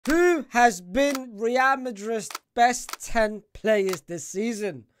Who has been Real Madrid's best 10 players this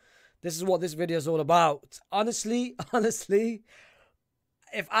season? This is what this video is all about. Honestly,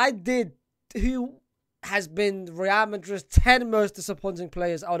 if I did who has been Real Madrid's 10 most disappointing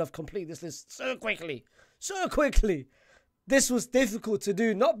players, I would have completed this list so quickly. So quickly. This was difficult to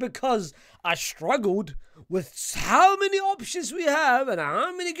do, not because I struggled with how many options we have and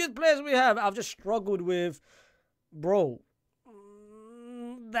how many good players we have. I've just struggled with, bro,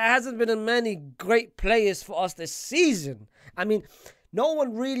 there hasn't been many great players for us this season. I mean, no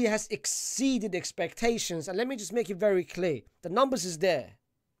one really has exceeded expectations. And let me just make it very clear. The numbers is there.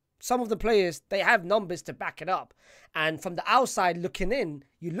 Some of the players, they have numbers to back it up. And from the outside looking in,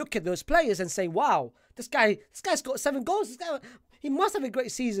 you look at those players and say, wow, this guy's got 7 goals. He must have a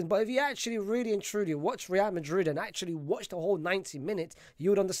great season. But if you actually really and truly watch Real Madrid and actually watch the whole 90 minutes, you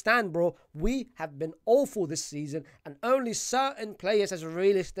would understand, bro, we have been awful this season. And only certain players has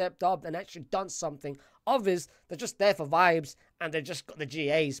really stepped up and actually done something. Others, they're just there for vibes and they just got the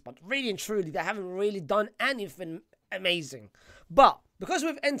GAs. But really and truly, they haven't really done anything amazing. But because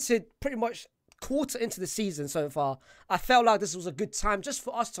we've entered pretty much quarter into the season so far, I felt like this was a good time just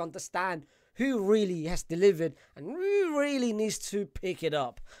for us to understand who really has delivered and who really needs to pick it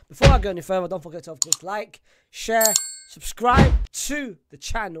up. Before I go any further, don't forget to, of course, like, share, subscribe to the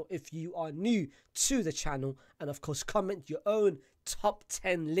channel if you are new to the channel, and of course comment your own top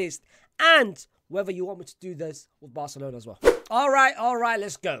 10 list and whether you want me to do this with Barcelona as well. All right,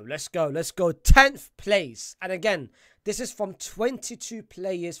 let's go. 10th place. And again, this is from 22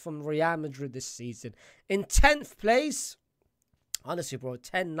 players from Real Madrid this season. In 10th place, honestly, bro,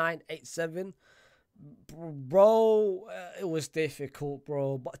 10, 9, 8, 7. Bro, it was difficult,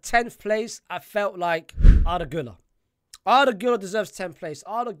 bro. But 10th place, I felt like Arda Güler. Arda Güler deserves 10th place.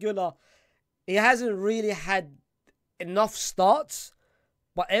 Arda Güler, he hasn't really had enough starts,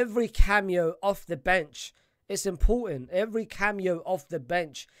 but every cameo off the bench is important. Every cameo off the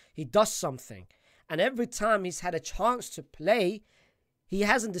bench, he does something. And every time he's had a chance to play, he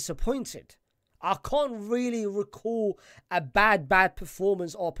hasn't disappointed. I can't really recall a bad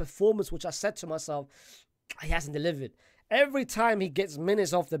performance or performance which I said to myself, he hasn't delivered. Every time he gets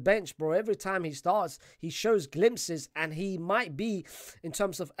minutes off the bench, bro, every time he starts, he shows glimpses and he might be, in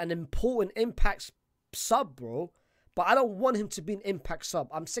terms of an important impact sub, bro. But I don't want him to be an impact sub.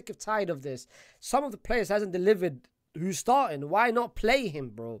 I'm sick of tired of this. Some of the players hasn't delivered who's starting. Why not play him,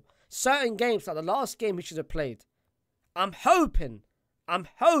 bro? Certain games, like the last game he should have played. I'm hoping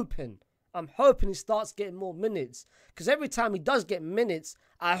he starts getting more minutes. Because every time he does get minutes,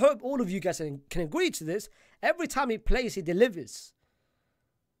 I hope all of you guys can agree to this. Every time he plays, he delivers.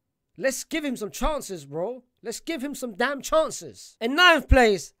 Let's give him some chances, bro. Let's give him some damn chances. In 9th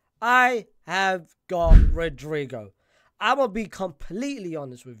place, I have got Rodrigo. I'm going to be completely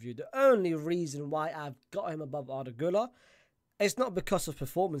honest with you. The only reason why I've got him above Arda Güler, it's not because of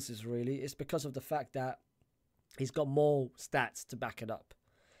performances, really. It's because of the fact that he's got more stats to back it up.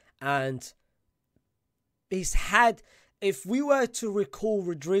 And he's had, if we were to recall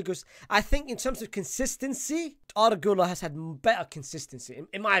Rodrigo's, I think in terms of consistency, Arda Güler has had better consistency,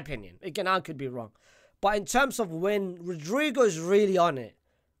 in my opinion. Again, I could be wrong. But in terms of when Rodrigo's really on it,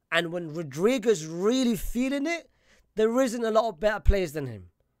 and when Rodrigo's really feeling it, there isn't a lot of better players than him.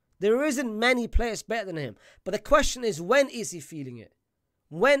 There isn't many players better than him. But the question is, when is he feeling it?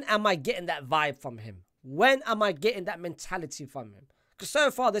 When am I getting that vibe from him? When am I getting that mentality from him? Because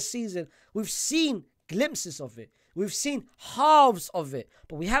so far this season, we've seen glimpses of it. We've seen halves of it.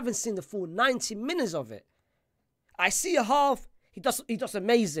 But we haven't seen the full 90 minutes of it. I see a half, he does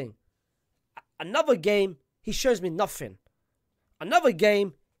amazing. Another game, he shows me nothing. Another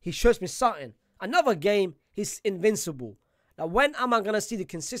game, he shows me something. Another game, he's invincible. Now, when am I going to see the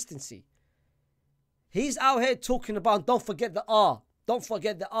consistency? He's out here talking about, don't forget the R. Don't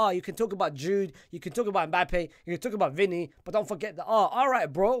forget the R. You can talk about Jude. You can talk about Mbappe. You can talk about Vinny. But don't forget the R. All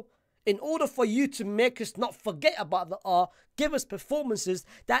right, bro. In order for you to make us not forget about the R, give us performances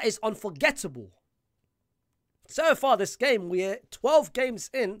that is unforgettable. So far this game, we're 12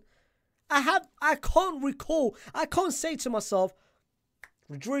 games in. I can't recall. I can't say to myself,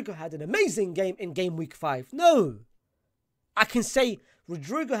 Rodrigo had an amazing game in game week 5. No. I can say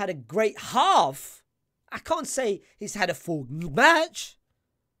Rodrigo had a great half. I can't say he's had a full match.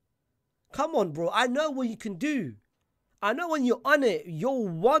 Come on, bro. I know what you can do. I know when you're on it, you're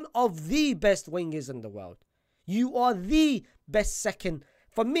one of the best wingers in the world. You are the best second.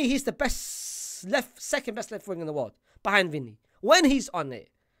 For me, he's the second best left winger in the world, behind Vinny. When he's on it.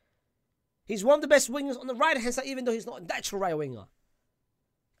 He's one of the best wingers on the right-hand side, even though he's not a natural right winger.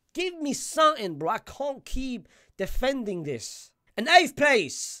 Give me something, bro. I can't keep defending this. In 8th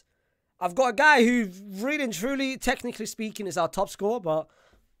place, I've got a guy who really and truly, technically speaking, is our top scorer, but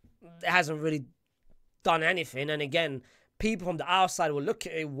hasn't really done anything. And again, people from the outside will look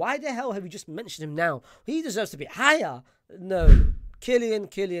at it. Why the hell have you just mentioned him now? He deserves to be higher. No. Kylian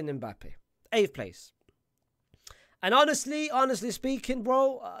Mbappe. 8th place. And honestly speaking,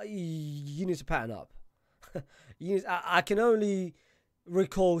 bro, you need to pattern up. I can only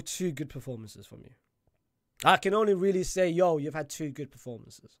recall 2 good performances from you. I can only really say, yo, you've had 2 good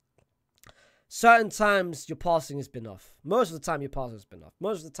performances. Certain times your passing has been off. Most of the time your passing has been off.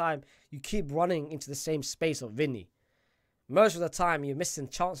 Most of the time you keep running into the same space of Vinny. Most of the time you're missing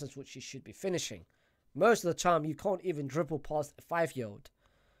chances which you should be finishing. Most of the time you can't even dribble past a 5-year-old.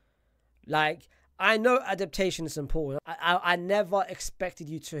 Like, I know adaptation is important. I never expected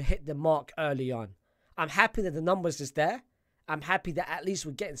you to hit the mark early on. I'm happy that the numbers is there. I'm happy that at least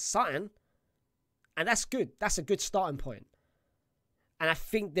we're getting something. And that's good. That's a good starting point. And I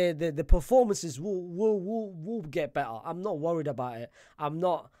think the performances will get better. I'm not worried about it. I'm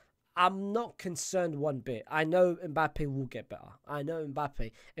not concerned one bit. I know Mbappe will get better. I know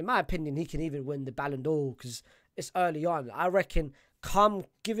Mbappe. In my opinion, he can even win the Ballon d'Or because it's early on. I reckon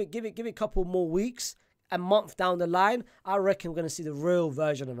give it a couple more weeks, a month down the line, I reckon we're going to see the real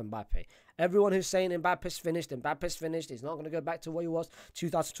version of Mbappe. Everyone who's saying Mbappe's finished, he's not going to go back to where he was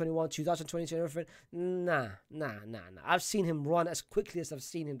 2021, 2022, and everything. Nah. I've seen him run as quickly as I've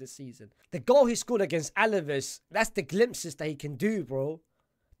seen him this season. The goal he scored against Alaves, that's the glimpses that he can do, bro.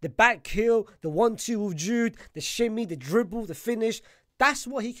 The back heel, the 1-2 with Jude, the shimmy, the dribble, the finish. That's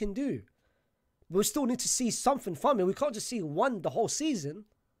what he can do. But we still need to see something from him. We can't just see one the whole season.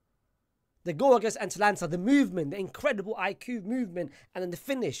 The goal against Atalanta, the movement, the incredible IQ movement, and then the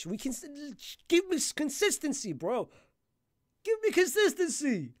finish. We can give me consistency, bro. Give me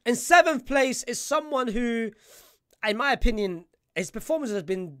consistency. In 7th place is someone who, in my opinion, his performance has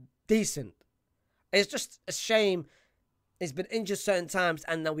been decent. It's just a shame he's been injured certain times,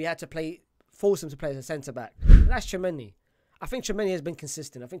 and then we had to force him to play as a centre-back. That's Tchouaméni. I think Tchouaméni has been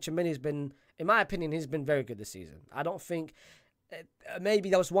consistent. I think Tchouaméni has been, in my opinion, he's been very good this season. I don't think, maybe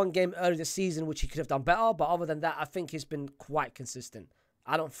there was one game earlier this season which he could have done better, but other than that, I think he's been quite consistent.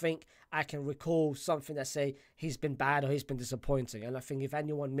 I don't think I can recall something that say he's been bad or he's been disappointing. And I think if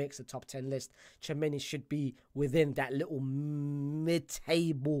anyone makes a top 10 list, Tchouaméni should be within that little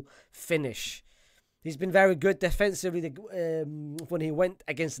mid-table finish. He's been very good defensively when he went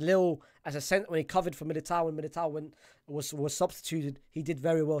against Lille as a centre, when he covered for Militao, when Militao was substituted, he did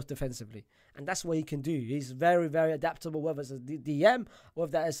very well defensively. And that's what he can do. He's very, very adaptable, whether it's a DM or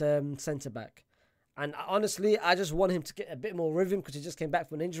whether it's a centre-back. And honestly, I just want him to get a bit more rhythm because he just came back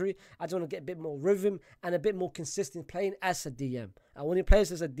from an injury. I just want to get a bit more rhythm and a bit more consistent playing as a DM. And when he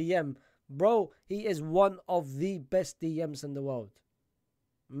plays as a DM, bro, he is one of the best DMs in the world.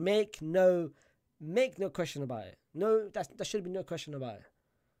 Make no question about it. No, there should be no question about it.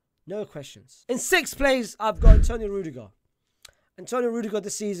 No questions. In 6th place, I've got Antonio Rudiger. Antonio Rudiger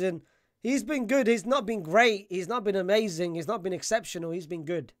this season, he's been good. He's not been great. He's not been amazing. He's not been exceptional. He's been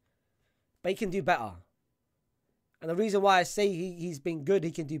good. But he can do better. And the reason why I say he's been good,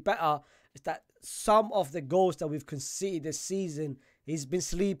 he can do better, is that some of the goals that we've conceded this season, he's been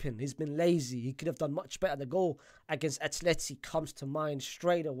sleeping. He's been lazy. He could have done much better. The goal against Atleti comes to mind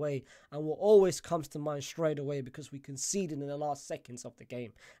straight away and will always comes to mind straight away because we conceded in the last seconds of the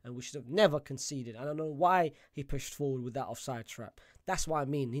game and we should have never conceded. I don't know why he pushed forward with that offside trap. That's what I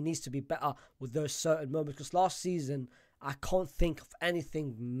mean. He needs to be better with those certain moments because last season, I can't think of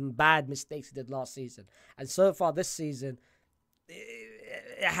anything bad mistakes he did last season. And so far this season,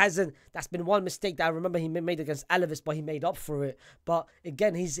 it hasn't. That's been one mistake that I remember he made against Alaves, but he made up for it. But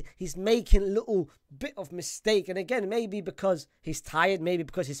again, he's making a little bit of mistake. And again, maybe because he's tired, maybe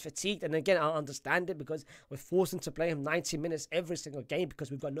because he's fatigued. And again, I understand it because we're forcing to play him 90 minutes every single game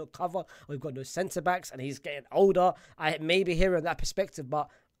because we've got no cover, we've got no centre-backs, and he's getting older. I maybe hear in that perspective, but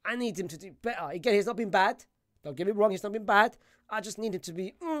I need him to do better. Again, he's not been bad. Don't get me wrong, he's not been bad. I just need him to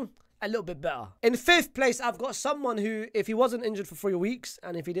be a little bit better. In 5th place, I've got someone who, if he wasn't injured for 3 weeks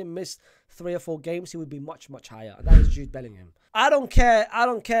and if he didn't miss 3 or 4 games, he would be much, much higher. And that is Jude Bellingham. I don't care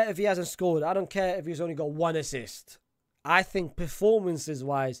if he hasn't scored. I don't care if he's only got 1 assist. I think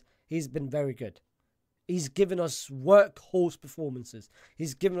performances-wise, he's been very good. He's given us workhorse performances.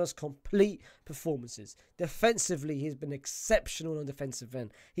 He's given us complete performances. Defensively, he's been exceptional on the defensive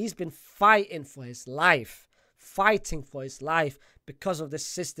end. He's been fighting for his life. Because of the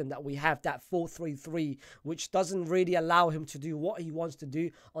system that we have, that 4-3-3, which doesn't really allow him to do what he wants to do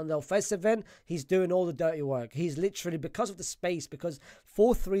on the offensive end. He's doing all the dirty work. He's literally, because of the space, because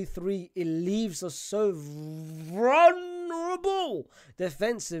 4-3-3, it leaves us so vulnerable vulnerable.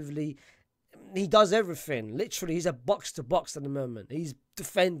 Defensively, he does everything. Literally, he's a box-to-box at the moment. He's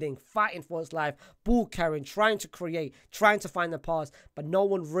defending, fighting for his life, ball carrying, trying to create, trying to find the pass, but no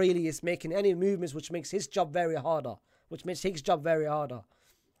one really is making any movements, which makes his job very harder.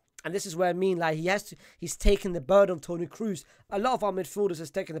 And this is where I mean, like, he's taking the burden of Toni Kroos. A lot of our midfielders has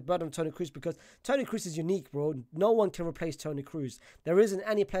taken the burden of Toni Kroos because Toni Kroos is unique, bro. No one can replace Toni Kroos. There isn't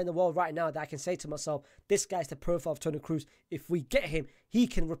any player in the world right now that I can say to myself, this guy's the profile of Toni Kroos. If we get him, he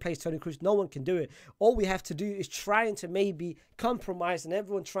can replace Toni Kroos. No one can do it. All we have to do is trying to maybe compromise and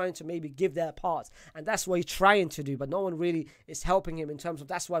everyone trying to maybe give their parts. And that's what he's trying to do, but no one really is helping him in terms of,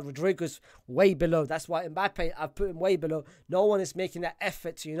 that's why Rodrigo's way below. That's why Mbappe, I've put him way below. No one is making that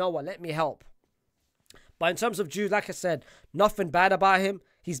effort to, you know what, let me help. But in terms of Jude, like I said, nothing bad about him.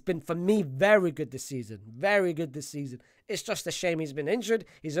 He's been, for me, very good this season. Very good this season. It's just a shame he's been injured.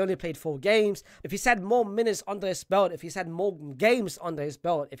 He's only played 4 games. If he's had more minutes under his belt, if he's had more games under his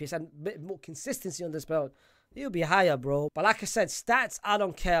belt, if he's had a bit more consistency under his belt, he'll be higher, bro. But like I said, stats I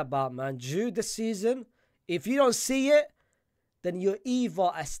don't care about, man. Jude this season, if you don't see it, then you're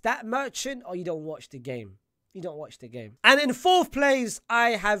either a stat merchant or you don't watch the game. You don't watch the game. And in 4th place,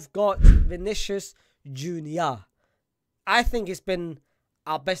 I have got Vinicius Jr. I think he's been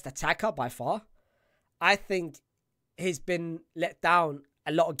our best attacker by far. I think he's been let down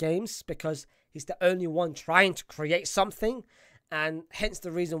a lot of games because he's the only one trying to create something, and hence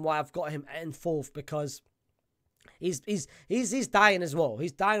the reason why I've got him in 4th, because he's dying as well.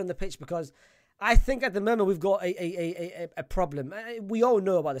 He's dying on the pitch because I think at the moment we've got a problem. We all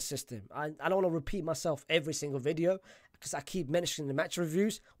know about the system. I don't want to repeat myself every single video because I keep mentioning the match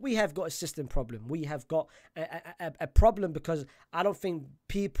reviews. We have got a system problem. We have got a problem because I don't think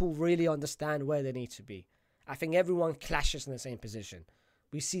people really understand where they need to be. I think everyone clashes in the same position.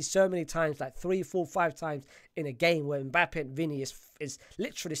 We see so many times, like 3, 4, 5 times in a game where Mbappe and Vini is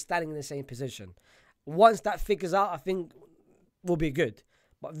literally standing in the same position. Once that figures out, I think we'll be good.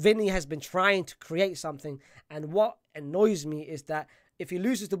 But Vinny has been trying to create something. And what annoys me is that if he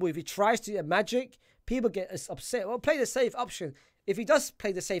loses the ball, if he tries to do a magic, people get upset. Well, play the safe option. If he does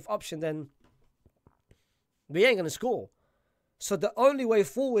play the safe option, then we ain't going to score. So the only way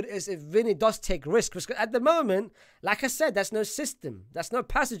forward is if Vinny does take risks. Because at the moment, like I said, there's no system. There's no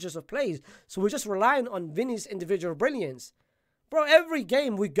passages of plays. So we're just relying on Vinny's individual brilliance. Bro, every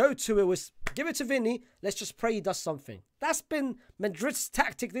game we go to, it was give it to Vinny. Let's just pray he does something. That's been Madrid's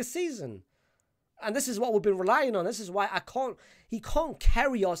tactic this season. And this is what we've been relying on. This is why he can't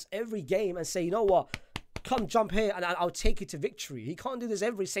carry us every game and say, you know what, come jump here and I'll take you to victory. He can't do this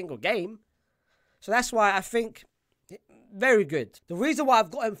every single game. So that's why I think very good. The reason why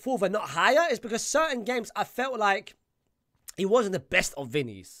I've got him 4th and not higher is because certain games I felt like he wasn't the best of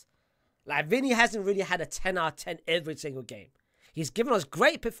Vinny's. Like Vinny hasn't really had a 10 out of 10 every single game. He's given us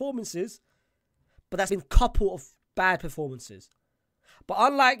great performances, but that's been a couple of bad performances. But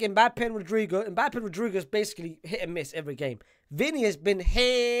unlike Mbappe and Rodrigo, Mbappe and Rodrigo is basically hit and miss every game. Vinny has been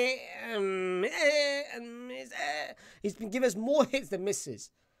hit and miss. He's been giving us more hits than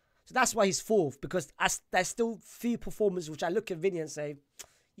misses. So that's why he's 4th, because there's still few performances which I look at Vinny and say,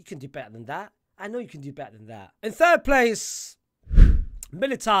 you can do better than that. I know you can do better than that. In 3rd place,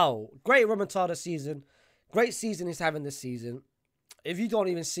 Militao. Great remontada season. Great season he's having this season. If you don't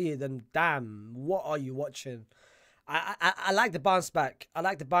even see it, then damn, what are you watching? I like the bounce back.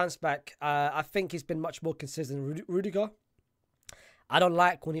 I think he's been much more consistent than Rudiger. I don't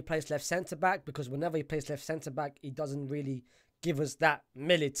like when he plays left centre back, because whenever he plays left centre back, he doesn't really give us that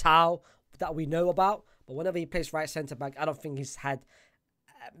Militao that we know about. But whenever he plays right centre back, I don't think he's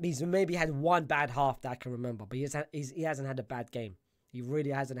maybe had one bad half that I can remember, but he hasn't had a bad game. He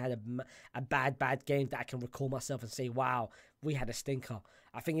really hasn't had a bad game that I can recall myself and say, wow, we had a stinker.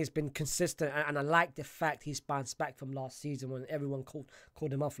 I think he's been consistent, and I like the fact he's bounced back from last season when everyone called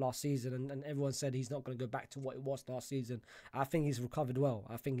him off last season, and everyone said he's not going to go back to what it was last season. I think he's recovered well.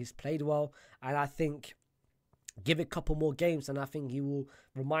 I think he's played well, and I think give it a couple more games, and I think he will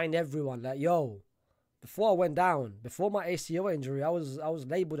remind everyone that, yo, before I went down, before my ACL injury, I was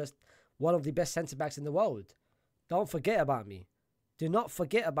labelled as one of the best centre-backs in the world. Don't forget about me. Do not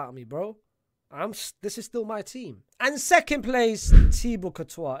forget about me, bro. This is still my team. And 2nd place, Thibaut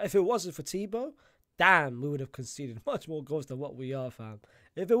Courtois. If it wasn't for Thibaut, damn, we would have conceded much more goals than what we are, fam.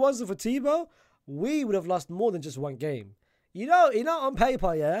 If it wasn't for Thibaut, we would have lost more than just one game. You know, on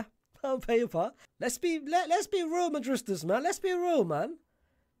paper, yeah? On paper. Let's be real, Madristas, man. Let's be real, man.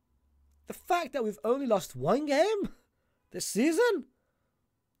 The fact that we've only lost one game this season,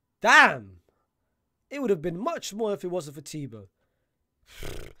 damn. It would have been much more if it wasn't for Thibaut.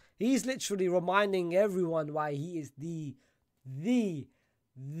 He's literally reminding everyone why he is the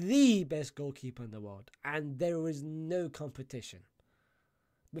best goalkeeper in the world. And there is no competition.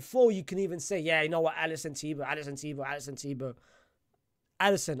 Before you can even say, yeah, you know what, Alisson Tebow.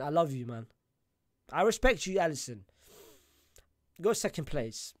 Alisson, I love you, man. I respect you, Alisson. Go second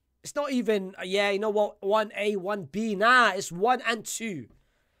place. It's not even, yeah, you know what, 1A, 1B. Nah, it's 1 and 2.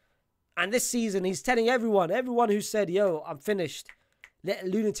 And this season, he's telling everyone who said, yo, I'm finished, let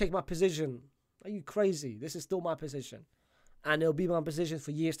Luna take my position. Are you crazy? This is still my position. And it'll be my position for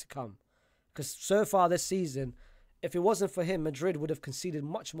years to come. Because so far this season, if it wasn't for him, Madrid would have conceded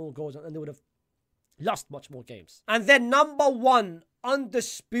much more goals and they would have lost much more games. And then number 1,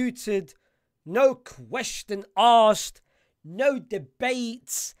 undisputed, no question asked, no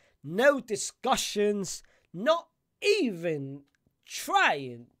debates, no discussions, not even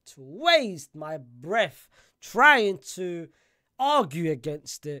trying to waste my breath, trying to argue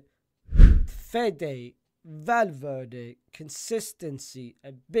against it. Fede Valverde, consistency,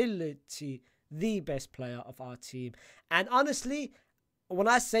 ability, the best player of our team. And honestly, when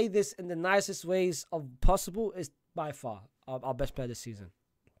I say this in the nicest ways of possible, is by far our best player this season.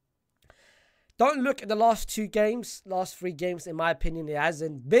 Don't look at the last 3 games, in my opinion. It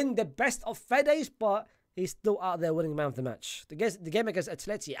hasn't been the best of Fede's, but he's still out there winning man of the match. The game against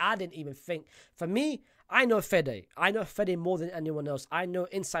Atleti, I didn't even think. For me, I know Fede. I know Fede more than anyone else. I know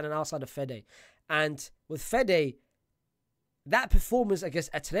inside and outside of Fede. And with Fede, that performance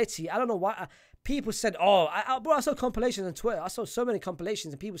against Atleti, I don't know why. People said, oh, I saw compilations on Twitter. I saw so many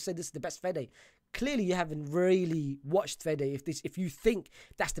compilations and people said this is the best Fede. Clearly, you haven't really watched Fede if you think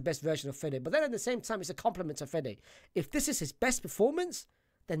that's the best version of Fede. But then at the same time, it's a compliment to Fede. If this is his best performance,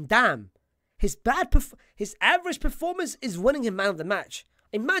 then damn. His average performance is winning him man of the match.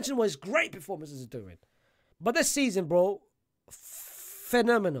 Imagine what his great performances are doing. But this season, bro,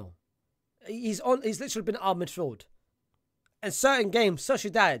 phenomenal. He's literally been our midfield. In certain games,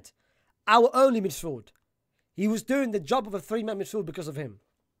 Sociedad, our only midfield. He was doing the job of a 3-man midfield because of him.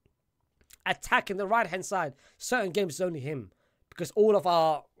 Attacking the right-hand side. Certain games, it's only him. Because all of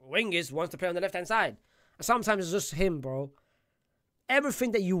our wingers wants to play on the left-hand side. And sometimes it's just him, bro.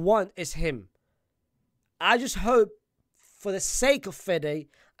 Everything that you want is him. I just hope, for the sake of Fede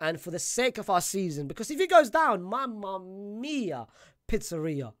and for the sake of our season, because if he goes down, mamma mia,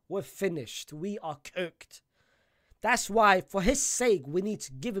 pizzeria, we're finished. We are cooked. That's why, for his sake, we need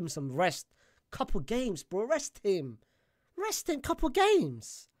to give him some rest. Couple games, bro. Rest him. Rest him, couple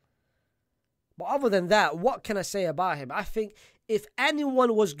games. But other than that, what can I say about him? I think if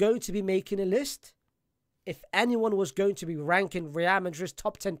anyone was going to be making a list, if anyone was going to be ranking Real Madrid's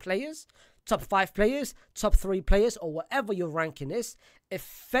top 10 players, top 5 players, top 3 players, or whatever your ranking is, if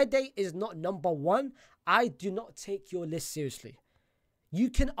Fede is not number 1, I do not take your list seriously. You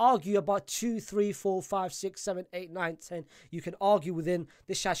can argue about 2, 3, 4, 5, 6, 7, 8, 9, 10. You can argue within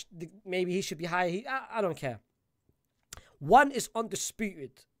this. Maybe he should be higher. I don't care. 1 is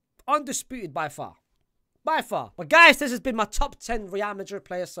undisputed. Undisputed by far. By far. But guys, this has been my top 10 Real Madrid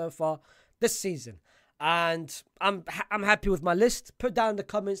players so far this season. And I'm happy with my list. Put down in the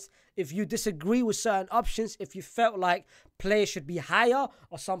comments if you disagree with certain options. If you felt like players should be higher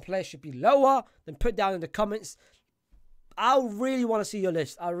or some players should be lower, then put down in the comments. I really want to see your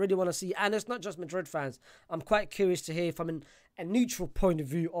list. I really want to see, and it's not just Madrid fans. I'm quite curious to hear from a neutral point of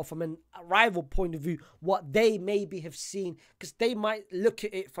view or from a rival point of view what they maybe have seen, because they might look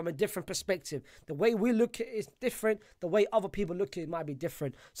at it from a different perspective. The way we look at it is different. The way other people look at it might be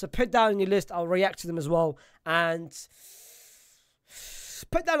different. So put down in your list. I'll react to them as well. And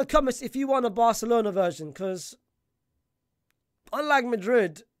put down in the comments if you want a Barcelona version, because unlike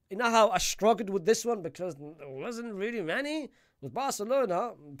Madrid, you know how I struggled with this one because there wasn't really many? With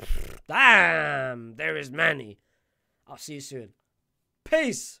Barcelona, damn, there is many. I'll see you soon.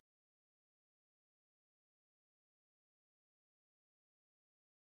 Peace.